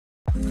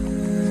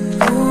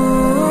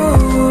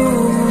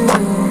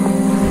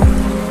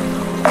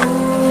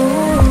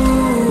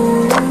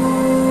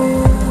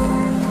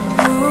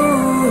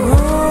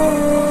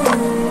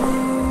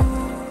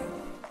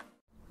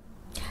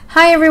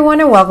Hi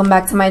everyone, and welcome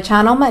back to my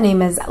channel. My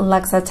name is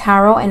Lexa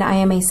Tarot and I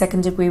am a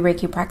second-degree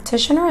Reiki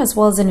practitioner as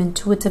well as an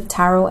intuitive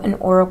tarot and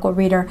oracle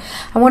reader.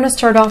 I want to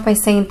start off by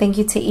saying thank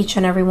you to each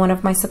and every one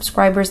of my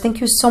subscribers. Thank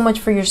you so much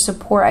for your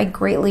support. I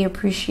greatly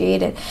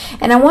appreciate it.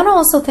 And I want to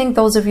also thank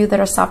those of you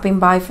that are stopping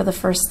by for the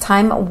first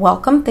time.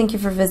 Welcome. Thank you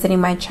for visiting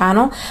my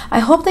channel. I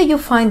hope that you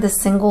find the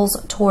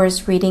singles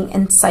Taurus reading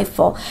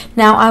insightful.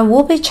 Now, I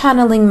will be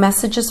channeling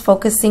messages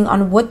focusing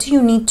on what do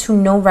you need to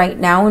know right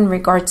now in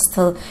regards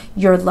to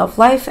your love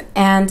life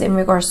and in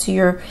regards to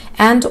your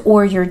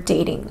or your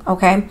dating,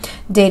 okay?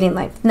 Dating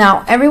life.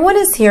 Now, everyone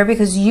is here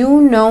because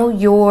you know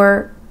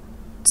your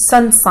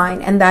sun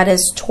sign, and that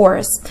is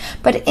Taurus.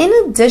 But in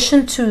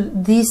addition to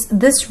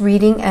this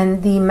reading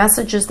and the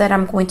messages that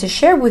I'm going to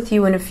share with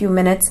you in a few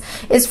minutes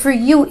is for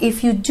you.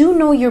 If you do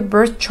know your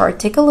birth chart,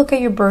 take a look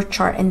at your birth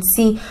chart and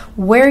see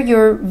where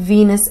your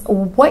Venus,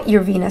 what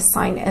your Venus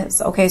sign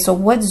is. Okay, so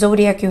what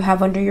zodiac you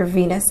have under your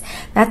Venus.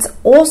 That's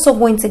also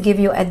going to give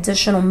you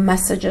additional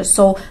messages.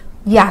 So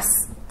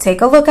yes, take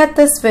a look at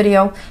this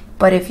video,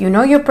 but if you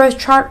know your birth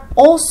chart,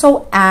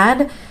 also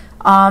add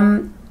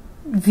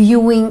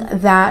viewing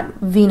that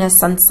Venus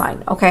sun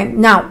sign. Okay,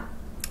 now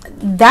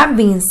that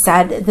being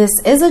said, this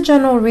is a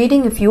general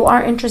reading. If you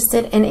are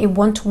interested in a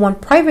one-to-one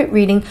private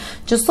reading,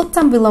 just look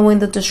down below in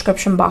the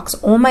description box.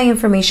 All my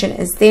information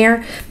is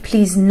there.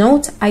 Please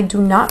note, I do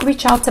not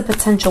reach out to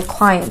potential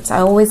clients.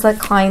 I always let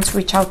clients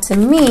reach out to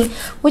me,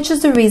 which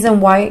is the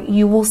reason why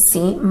you will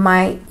see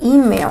my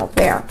email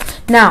there.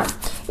 Now,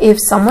 if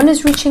someone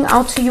is reaching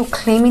out to you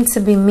claiming to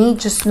be me,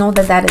 just know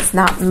that that is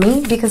not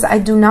me, because I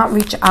do not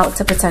reach out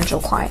to potential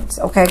clients.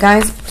 Okay,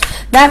 guys?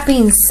 That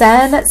being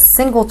said,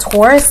 single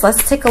Taurus,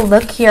 let's take a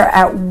look here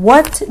at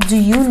what do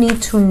you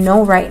need to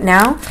know right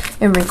now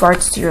in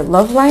regards to your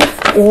love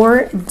life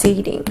or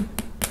dating.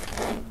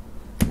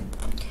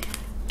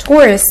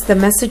 Taurus, the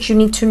message you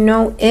need to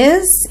know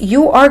is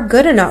you are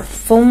good enough.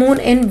 Full moon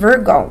in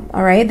Virgo.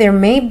 All right, there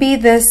may be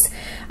this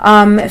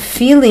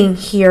feeling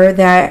here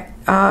that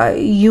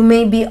you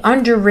may be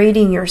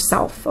underrating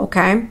yourself,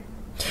 okay?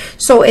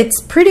 So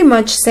it's pretty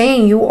much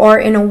saying you are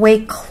in a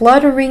way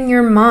cluttering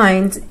your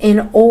mind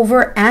in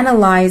over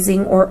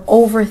analyzing or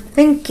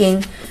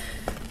overthinking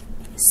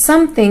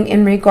something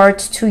in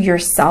regards to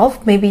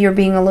yourself. Maybe you're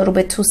being a little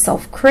bit too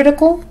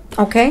self-critical,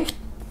 okay?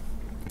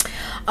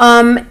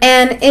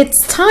 And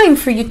it's time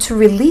for you to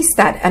release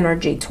that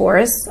energy,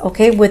 Taurus,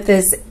 okay? With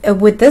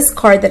this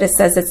card that it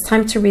says it's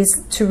time to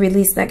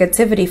release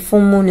negativity,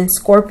 full moon in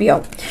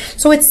Scorpio.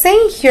 So it's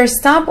saying here,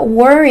 stop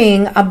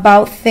worrying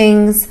about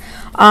things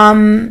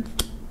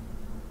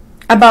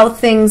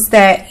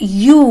that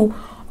you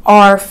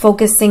are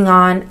focusing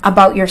on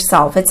about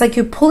yourself. It's like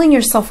you're pulling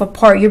yourself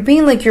apart. You're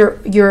being like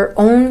your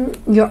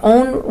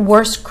own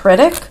worst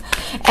critic.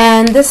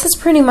 And this is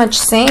pretty much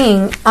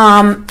saying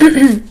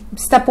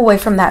step away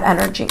from that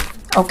energy,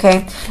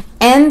 okay?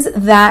 End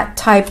that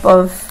type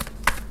of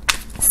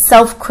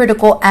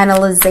self-critical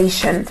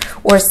analyzation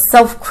or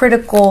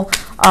self-critical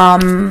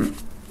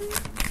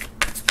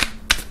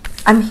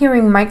I'm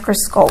hearing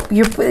microscope.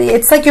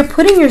 It's like you're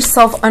putting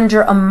yourself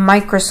under a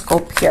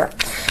microscope here,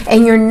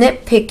 and you're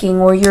nitpicking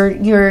or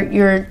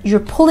you're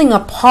pulling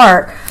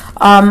apart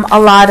a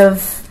lot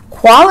of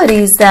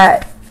qualities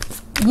that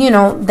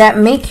that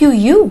make you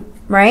you,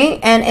 right?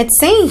 And it's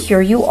saying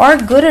here you are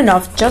good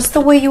enough just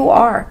the way you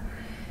are.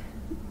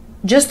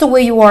 Just the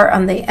way you are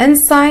on the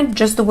inside,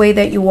 just the way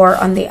that you are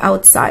on the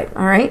outside,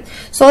 all right?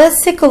 So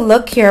let's take a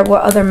look here at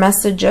what other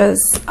messages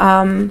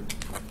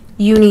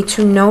you need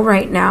to know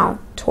right now,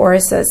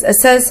 Tauruses. It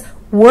says,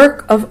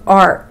 work of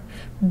art.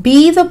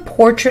 Be the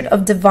portrait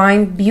of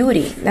divine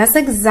beauty. That's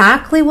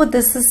exactly what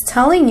this is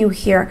telling you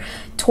here,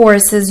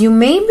 Tauruses. You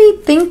may be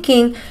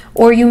thinking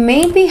or you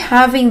may be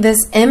having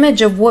this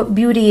image of what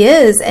beauty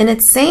is, and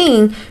it's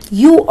saying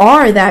you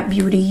are that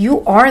beauty.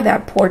 You are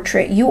that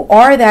portrait. You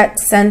are that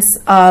sense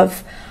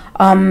of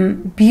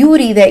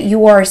beauty that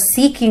you are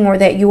seeking or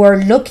that you are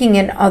looking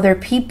in other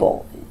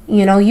people.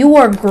 You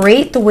are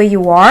great the way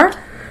you are.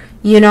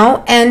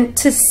 And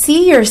to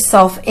see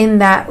yourself in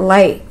that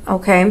light,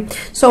 okay?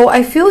 So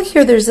I feel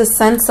here there's a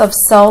sense of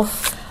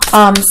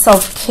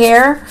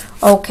self-care,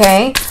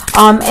 okay?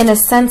 And a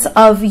sense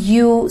of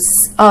you,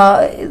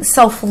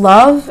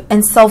 self-love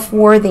and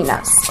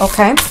self-worthiness,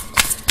 okay?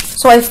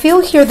 So I feel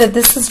here that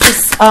this is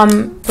just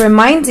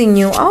reminding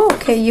you, oh,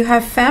 okay, you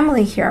have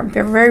family here.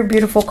 Very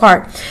beautiful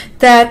card.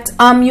 That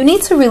you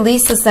need to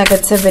release this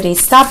negativity.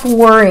 Stop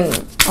worrying,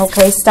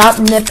 okay? Stop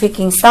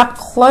nitpicking. Stop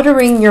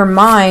cluttering your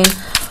mind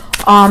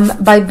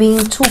by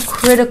being too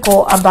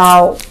critical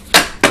about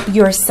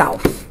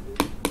yourself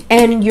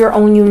and your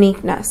own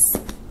uniqueness.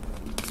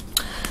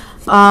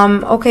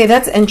 Okay,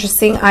 that's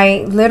interesting.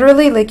 I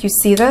literally, like, you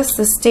see this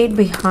stayed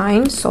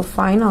behind, so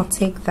fine, I'll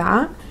take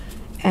that.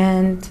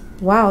 And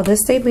wow,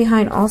 this stayed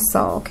behind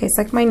also. Okay, it's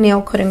like my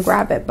nail couldn't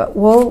grab it, but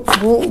we'll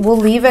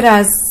leave it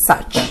as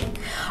such.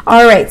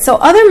 All right, so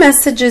other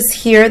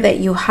messages here that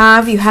you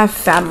have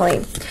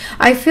family.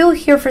 I feel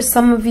here for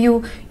some of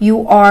you,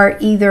 you are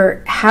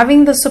either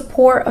having the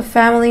support of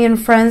family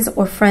and friends,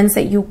 or friends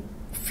that you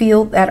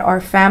feel that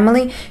are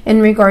family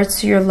in regards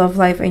to your love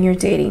life and your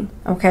dating.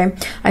 Okay,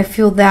 I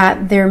feel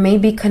that there may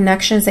be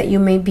connections that you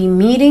may be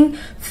meeting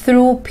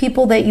through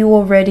people that you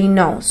already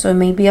know. So it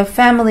may be a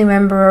family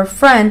member or a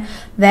friend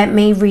that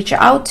may reach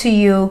out to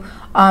you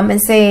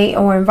and say,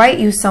 or invite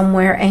you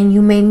somewhere, and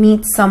you may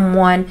meet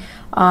someone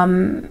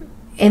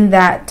in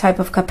that type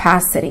of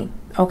capacity.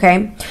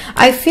 Okay,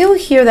 I feel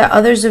here that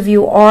others of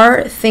you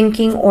are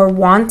thinking or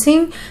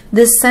wanting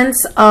this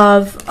sense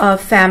of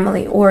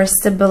family or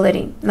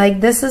stability.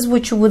 Like this is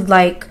what you would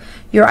like,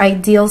 your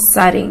ideal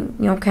setting,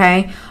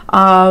 okay,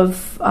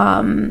 of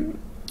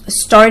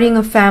starting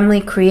a family,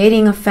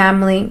 creating a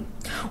family,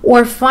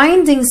 or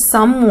finding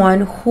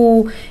someone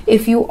who,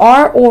 if you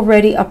are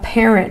already a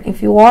parent,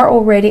 if you are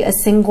already a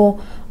single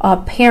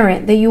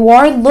parent, that you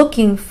are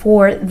looking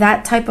for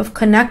that type of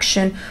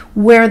connection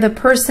where the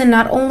person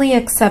not only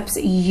accepts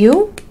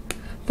you,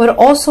 but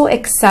also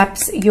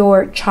accepts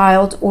your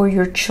child or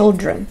your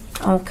children.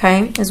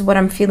 Okay, is what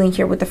I'm feeling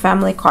here with the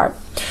family card.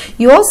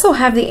 You also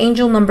have the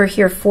angel number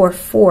here,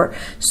 44.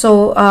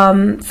 So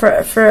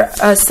for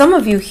some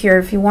of you here,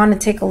 if you want to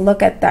take a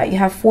look at that, you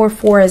have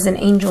 44 as an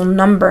angel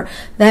number.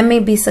 That may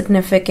be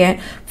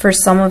significant for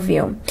some of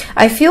you.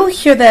 I feel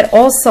here that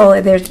also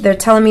they're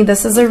telling me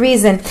this is a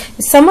reason.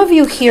 Some of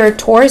you here,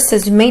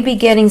 Tauruses, you may be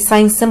getting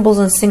signs, symbols,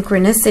 and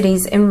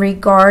synchronicities in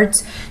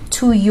regards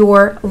to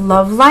your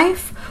love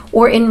life,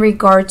 or in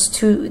regards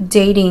to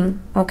dating.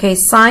 Okay,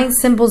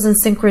 signs, symbols, and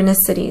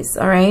synchronicities.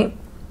 All right,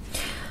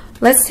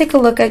 let's take a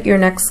look at your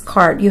next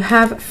card. You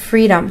have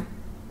freedom.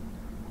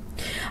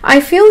 I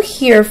feel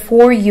here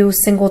for you,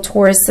 single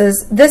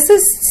Tauruses, this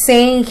is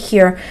saying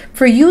here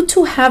for you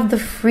to have the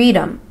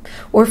freedom,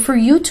 or for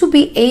you to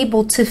be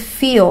able to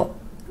feel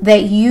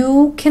that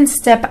you can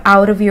step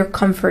out of your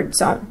comfort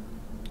zone.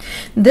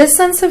 This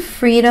sense of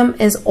freedom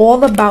is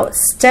all about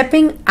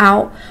stepping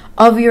out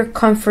of your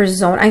comfort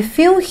zone. I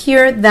feel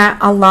here that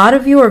a lot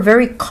of you are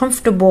very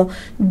comfortable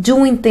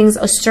doing things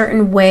a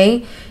certain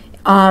way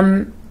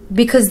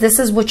because this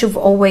is what you've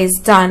always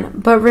done.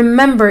 But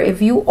remember,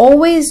 if you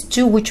always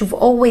do what you've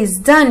always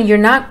done, you're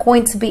not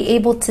going to be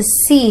able to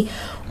see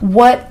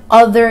what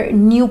other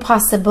new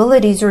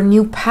possibilities or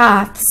new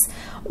paths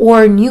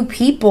or new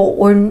people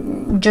or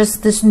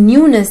just this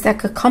newness that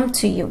could come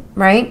to you,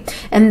 right?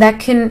 And that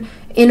can,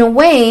 in a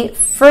way,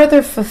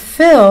 further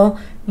fulfill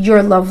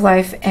your love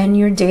life and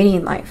your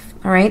dating life.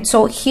 All right,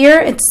 so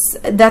here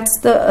that's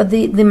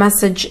the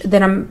message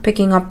that I'm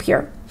picking up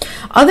here.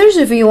 Others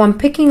of you, I'm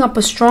picking up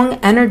a strong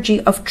energy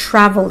of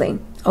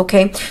traveling.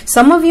 Okay,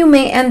 some of you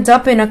may end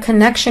up in a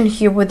connection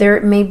here where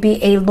there may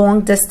be a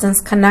long distance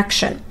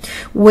connection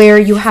where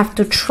you have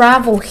to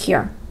travel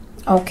here.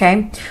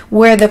 Okay,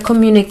 where the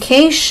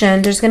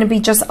communication, there's going to be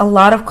just a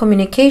lot of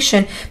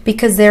communication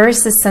because there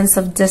is a sense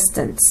of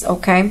distance.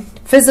 Okay,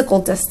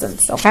 physical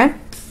distance. Okay,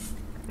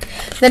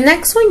 the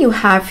next one you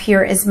have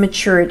here is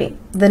maturity.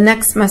 The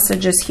next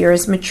messages here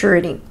is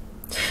maturity.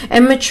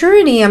 And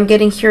maturity, I'm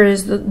getting here,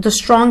 is the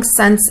strong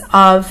sense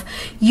of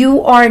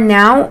you are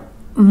now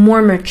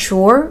more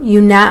mature. You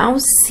now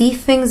see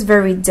things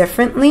very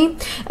differently.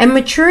 And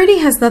maturity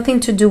has nothing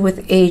to do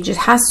with age. It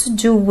has to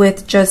do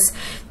with just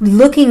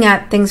looking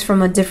at things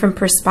from a different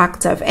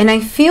perspective. And I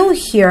feel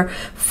here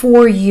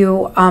for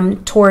you,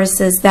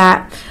 Tauruses,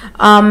 that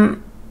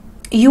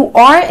you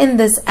are in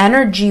this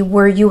energy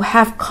where you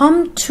have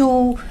come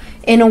to,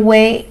 in a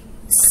way,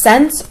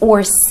 sense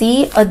or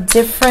see a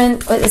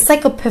different, it's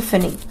like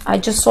epiphany. I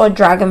just saw a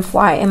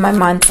dragonfly in my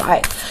mind's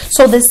eye.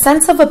 So this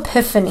sense of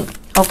epiphany,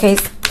 okay,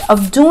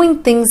 of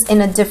doing things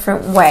in a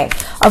different way,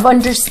 of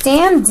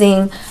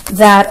understanding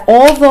that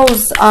all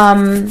those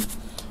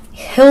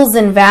hills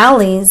and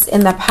valleys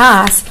in the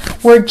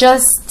past were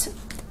just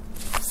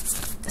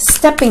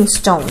stepping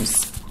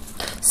stones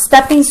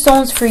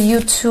for you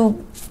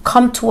to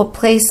come to a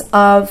place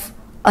of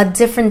a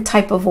different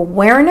type of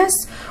awareness,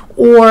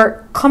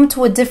 or come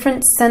to a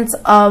different sense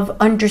of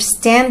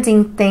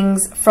understanding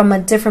things from a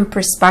different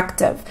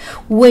perspective,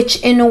 which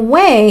in a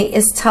way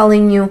is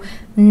telling you,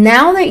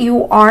 now that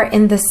you are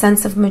in the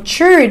sense of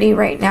maturity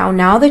right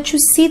now that you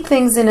see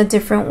things in a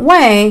different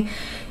way,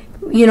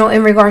 you know,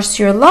 in regards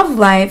to your love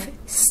life,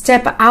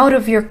 step out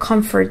of your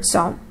comfort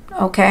zone.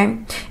 Okay,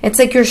 it's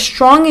like you're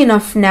strong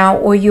enough now,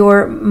 or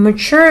you're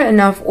mature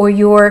enough, or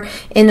you're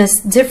in a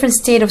different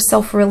state of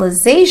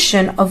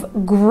self-realization,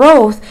 of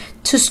growth,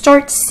 to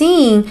start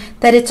seeing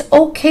that it's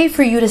okay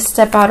for you to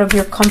step out of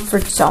your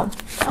comfort zone.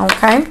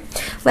 Okay,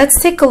 let's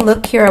take a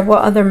look here at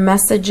what other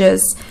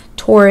messages,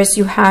 Taurus,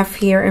 you have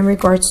here in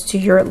regards to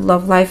your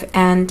love life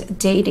and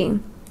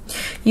dating.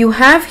 You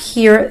have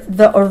here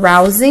the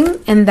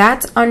arousing, and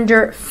that's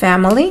under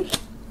family.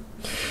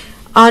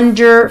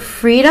 Under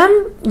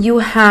freedom, you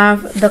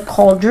have the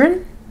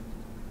cauldron.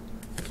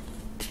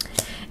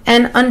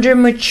 And under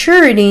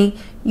maturity,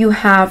 you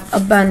have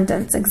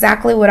abundance.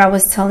 Exactly what I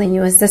was telling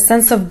you is the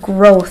sense of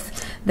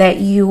growth that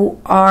you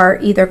are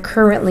either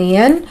currently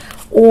in,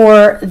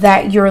 or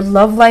that your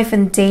love life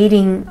and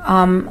dating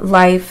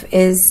life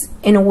is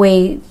in a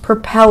way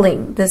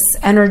propelling this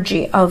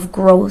energy of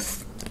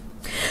growth.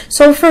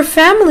 So for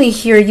family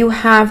here, you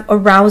have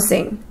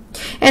arousing.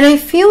 And I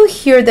feel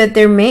here that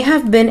there may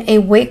have been a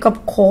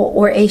wake-up call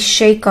or a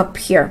shake-up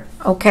here,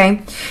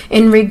 okay,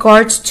 in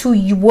regards to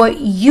what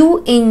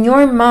you in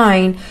your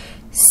mind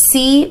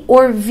see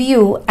or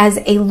view as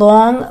a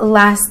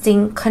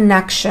long-lasting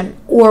connection,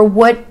 or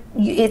what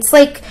it's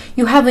like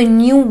you have a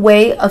new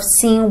way of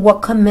seeing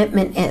what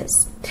commitment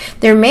is.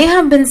 There may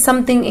have been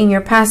something in your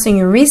past, in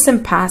your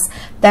recent past,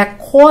 that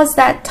caused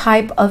that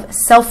type of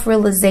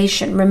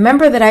self-realization.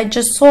 Remember that I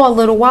just saw a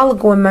little while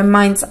ago in my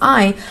mind's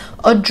eye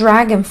a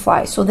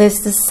dragonfly. So there's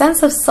this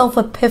sense of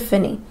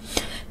self-epiphany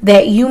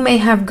that you may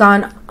have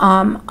gone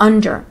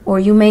under, or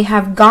you may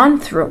have gone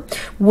through,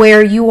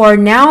 where you are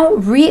now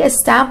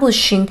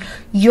reestablishing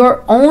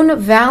your own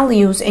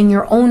values and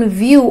your own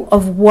view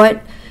of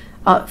what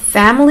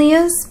family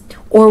is,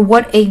 or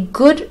what a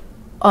good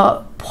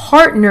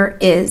partner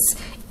is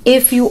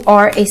if you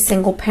are a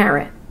single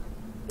parent.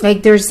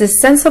 Like, there's this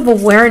sense of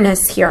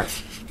awareness here.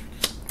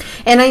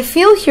 And I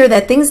feel here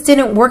that things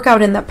didn't work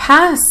out in the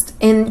past,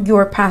 in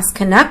your past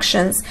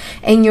connections,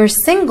 and you're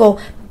single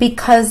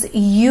because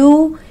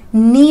you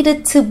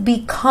needed to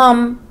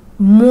become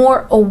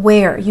more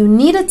aware. You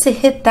needed to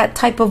hit that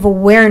type of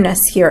awareness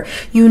here.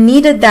 You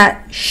needed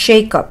that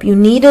shakeup. You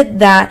needed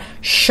that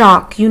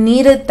shock. You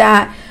needed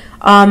that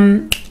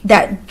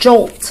that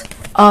jolt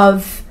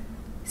of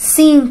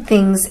seeing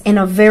things in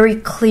a very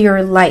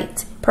clear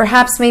light.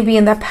 Perhaps maybe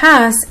in the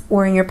past,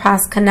 or in your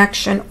past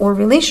connection or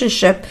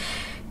relationship,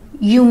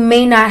 you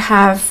may not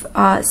have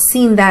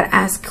seen that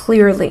as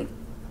clearly.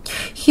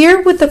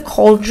 Here with the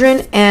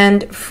cauldron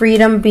and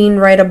freedom being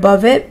right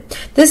above it,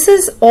 this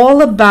is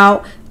all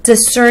about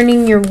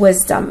discerning your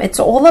wisdom. It's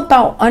all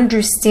about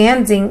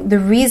understanding the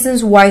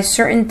reasons why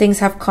certain things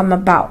have come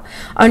about.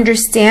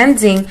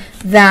 Understanding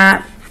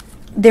that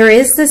there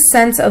is this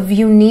sense of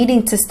you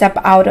needing to step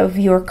out of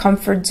your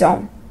comfort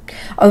zone,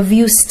 of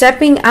you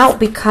stepping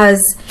out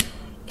because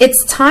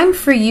it's time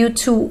for you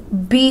to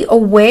be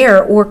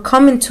aware, or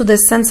come into the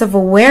sense of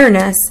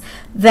awareness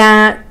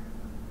that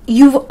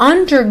you've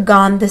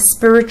undergone the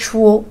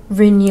spiritual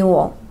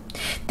renewal.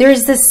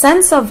 There's this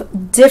sense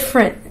of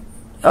different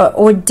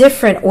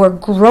or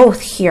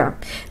growth here,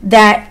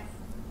 that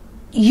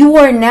you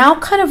are now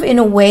kind of in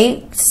a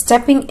way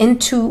stepping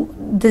into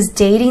this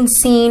dating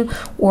scene,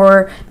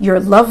 or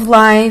your love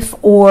life,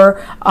 or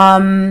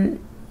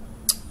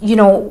you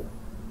know,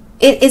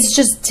 it's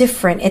just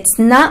different. It's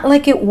not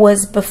like it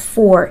was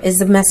before, is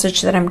the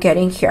message that I'm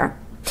getting here.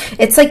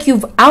 It's like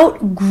you've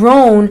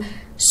outgrown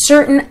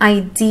certain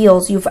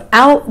ideals. You've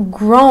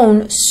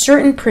outgrown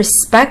certain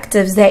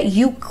perspectives that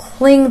you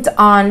clinged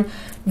on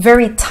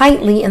very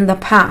tightly in the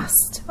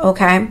past,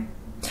 okay?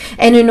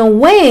 And in a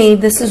way,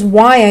 this is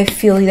why I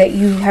feel that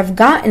you have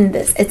gotten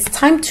this. It's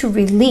time to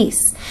release.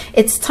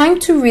 It's time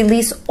to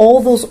release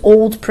all those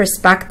old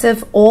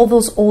perspectives, all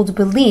those old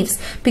beliefs,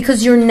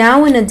 because you're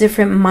now in a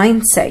different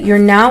mindset. You're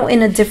now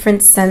in a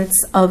different sense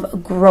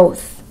of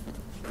growth.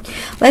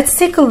 Let's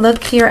take a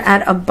look here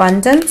at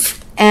abundance,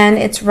 and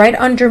it's right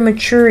under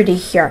maturity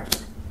here.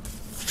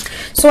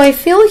 So I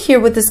feel here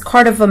with this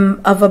card of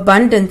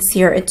abundance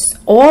here, it's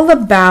all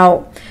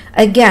about,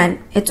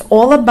 again, it's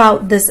all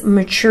about this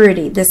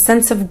maturity, this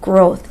sense of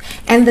growth.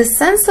 And the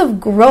sense of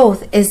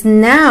growth is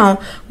now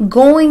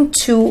going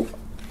to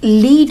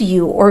lead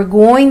you, or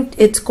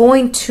it's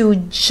going to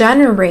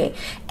generate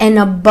an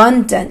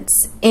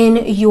abundance in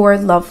your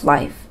love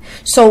life.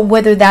 So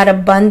whether that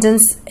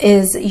abundance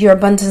is your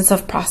abundance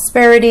of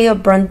prosperity,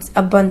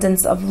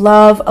 abundance of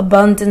love,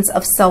 abundance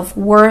of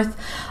self-worth,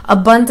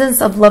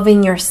 abundance of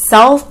loving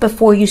yourself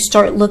before you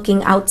start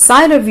looking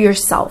outside of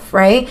yourself,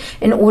 right?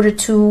 In order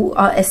to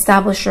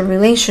establish a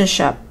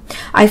relationship.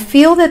 I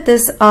feel that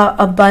this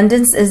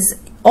abundance is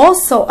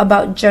also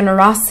about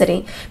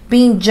generosity,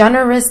 being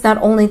generous not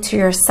only to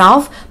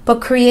yourself,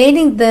 but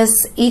creating this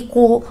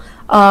equal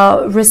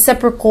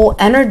reciprocal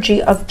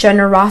energy of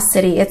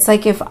generosity. It's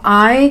like, if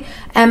I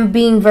am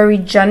being very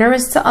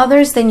generous to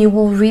others, then you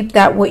will reap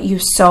that what you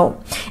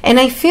sow. And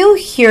I feel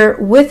here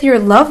with your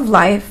love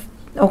life,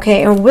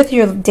 okay, or with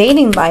your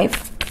dating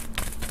life,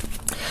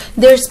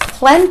 there's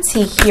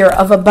plenty here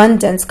of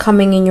abundance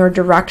coming in your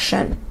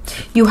direction.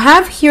 You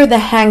have here the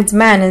Hanged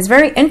Man. It's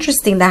very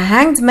interesting. The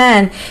Hanged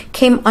Man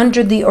came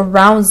under the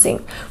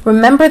arousing.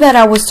 Remember that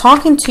I was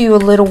talking to you a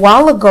little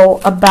while ago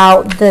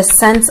about the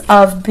sense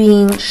of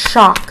being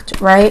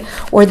shocked, right?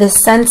 Or the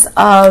sense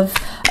of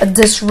a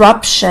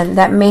disruption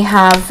that may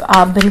have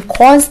been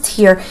caused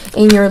here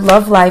in your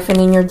love life and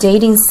in your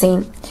dating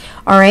scene.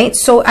 All right.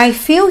 So I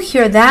feel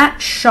here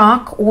that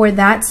shock or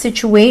that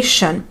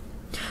situation,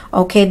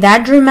 okay,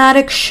 that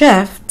dramatic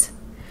shift,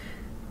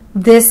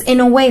 this, in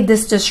a way,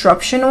 this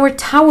disruption or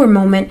tower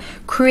moment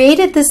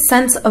created this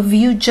sense of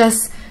you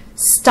just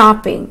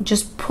stopping,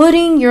 just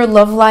putting your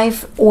love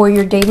life or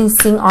your dating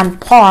scene on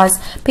pause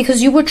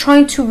because you were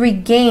trying to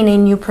regain a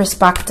new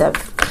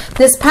perspective.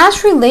 This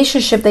past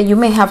relationship that you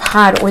may have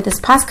had, or this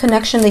past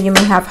connection that you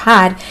may have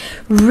had,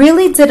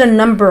 really did a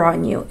number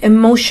on you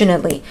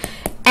emotionally.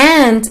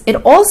 And it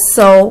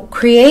also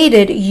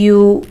created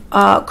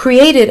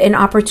an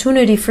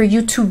opportunity for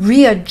you to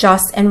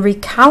readjust and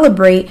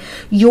recalibrate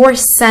your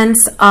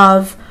sense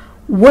of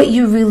what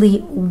you really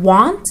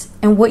want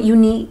and what you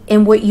need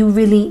and what you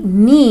really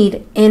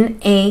need in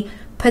a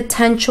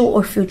potential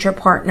or future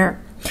partner.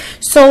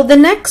 So the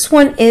next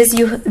one is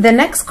the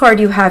next card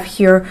you have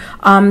here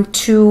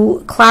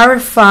to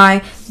clarify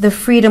the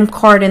freedom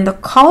card in the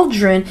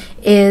cauldron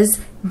is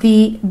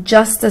the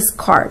justice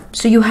card.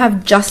 So you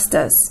have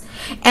justice.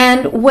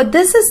 And what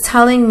this is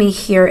telling me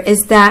here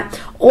is that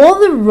all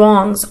the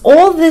wrongs,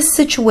 all this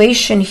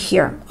situation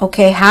here,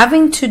 okay,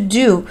 having to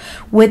do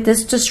with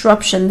this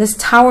disruption, this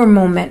tower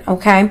moment,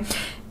 okay,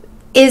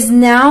 is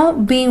now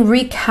being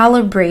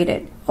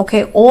recalibrated,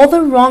 okay? All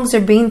the wrongs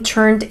are being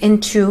turned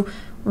into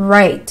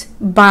right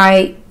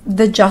by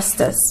the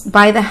justice,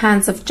 by the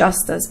hands of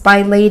justice,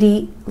 by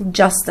Lady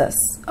Justice,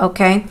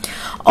 okay?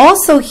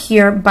 Also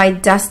here by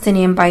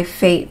destiny and by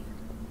fate.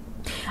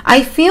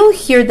 I feel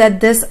here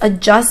that this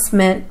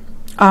adjustment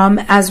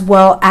as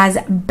well as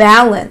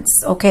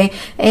balance, okay?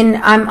 And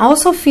I'm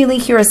also feeling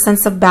here a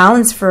sense of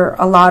balance for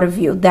a lot of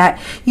you,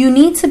 that you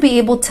need to be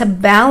able to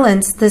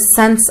balance the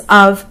sense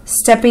of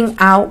stepping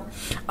out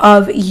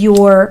of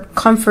your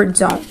comfort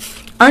zone.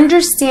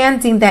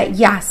 Understanding that,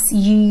 yes,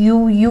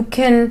 you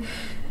can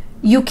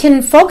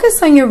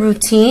focus on your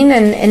routine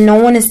and no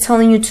one is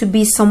telling you to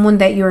be someone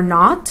that you're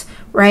not,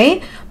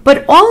 right?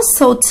 But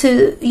also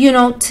to, you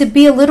know, to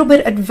be a little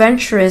bit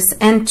adventurous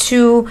and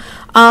to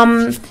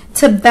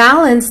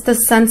balance the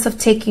sense of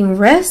taking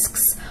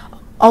risks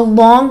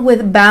along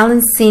with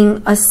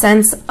balancing a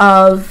sense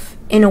of,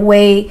 in a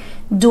way,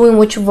 doing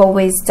what you've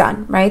always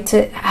done, right?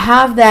 To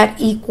have that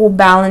equal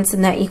balance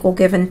and that equal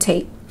give and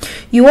take.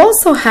 You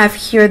also have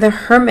here the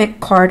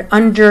Hermit card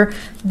under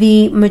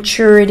the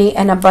maturity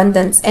and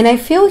abundance. And I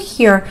feel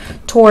here,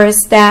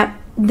 Taurus, that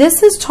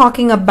this is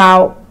talking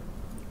about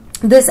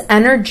this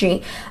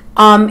energy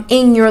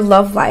in your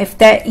love life,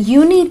 that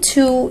you need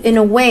to, in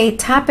a way,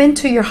 tap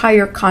into your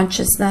higher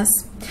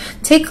consciousness.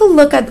 Take a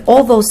look at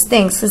all those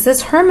things, because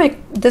this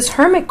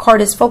hermit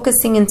card is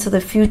focusing into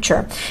the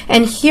future.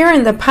 And here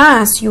in the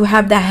past, you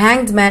have the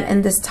Hanged Man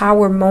and this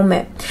Tower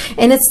moment.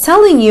 And it's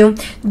telling you,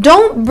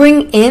 don't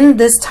bring in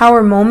this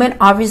Tower moment,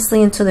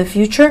 obviously, into the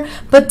future,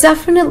 but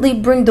definitely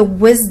bring the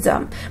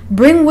wisdom.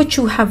 Bring what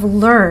you have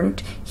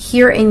learned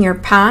here in your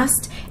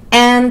past,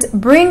 and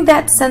bring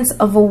that sense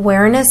of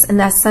awareness and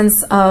that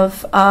sense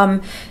of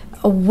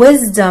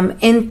wisdom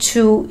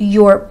into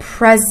your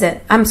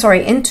present,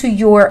 into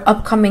your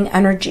upcoming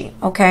energy,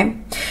 okay?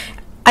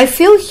 I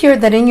feel here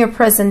that in your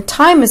present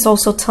time is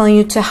also telling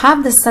you to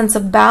have this sense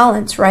of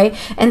balance, right?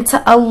 And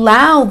to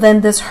allow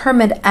then this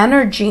Hermit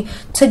energy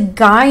to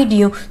guide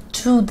you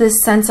to this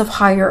sense of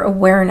higher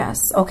awareness,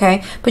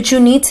 okay? But you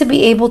need to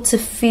be able to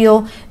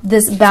feel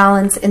this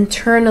balance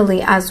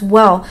internally as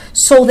well,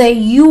 so that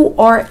you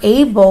are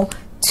able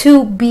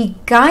to be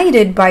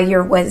guided by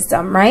your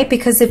wisdom, right?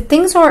 Because if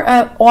things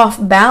are off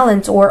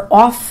balance or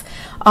off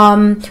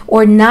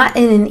or not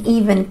in an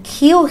even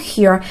keel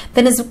here,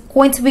 then it's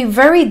going to be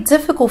very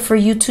difficult for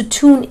you to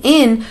tune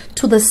in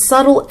to the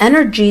subtle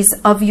energies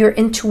of your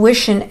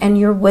intuition and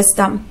your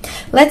wisdom.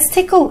 Let's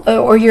take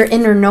or your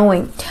inner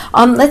knowing.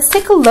 Let's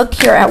take a look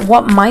here at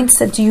what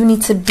mindset do you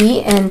need to be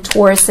in,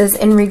 Tauruses,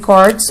 in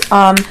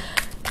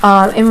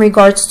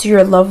regards to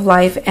your love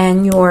life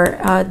and your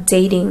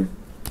dating.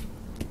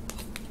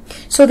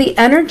 So the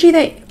energy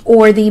that,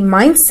 or the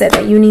mindset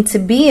that you need to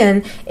be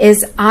in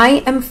is,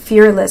 I am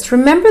fearless.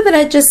 Remember that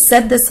I just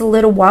said this a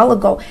little while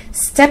ago,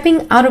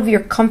 stepping out of your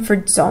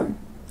comfort zone.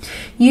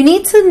 You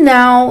need to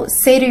now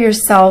say to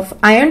yourself,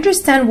 I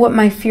understand what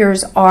my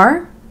fears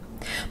are,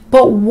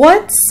 but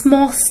what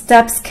small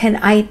steps can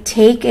I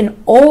take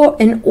in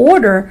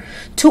order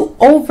to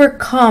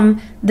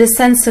overcome the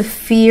sense of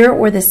fear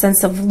or the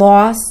sense of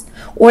loss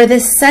or the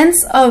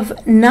sense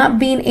of not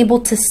being able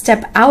to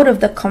step out of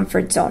the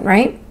comfort zone,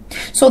 right?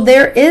 So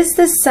there is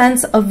this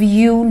sense of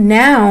you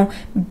now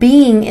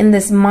being in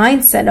this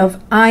mindset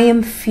of, I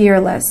am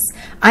fearless.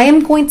 I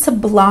am going to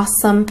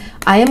blossom.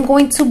 I am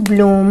going to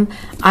bloom.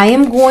 I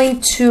am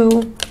going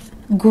to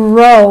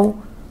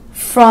grow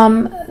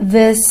from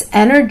this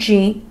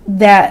energy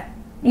that,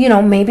 you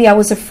know, maybe I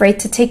was afraid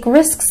to take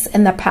risks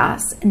in the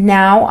past.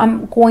 Now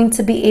I'm going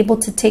to be able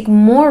to take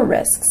more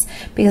risks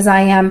because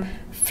I am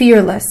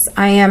fearless.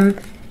 I am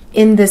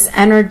in this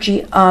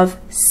energy of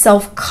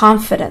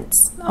self-confidence.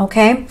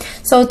 Okay,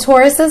 so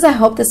Tauruses, I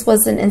hope this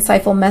was an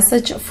insightful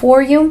message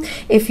for you.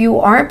 If you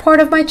aren't part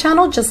of my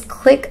channel, just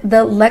click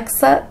the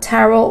Lexa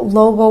Tarot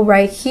logo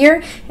right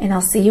here, and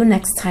I'll see you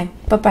next time.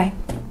 Bye-bye.